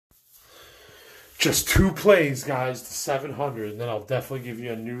Just 2 plays, guys, to 700, and then I'll definitely give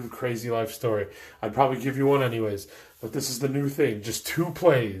you a new crazy life story. I'd probably give you one anyways, but this is the new thing. Just 2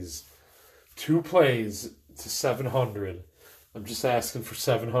 plays. 2 plays to 700. I'm just asking for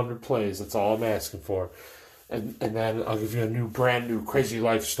 700 plays. That's all I'm asking for. And then I'll give you a brand new crazy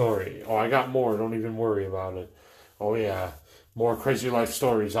life story. Oh, I got more. Don't even worry about it. Oh, yeah. More crazy life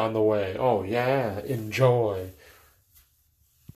stories on the way. Oh, yeah. Enjoy.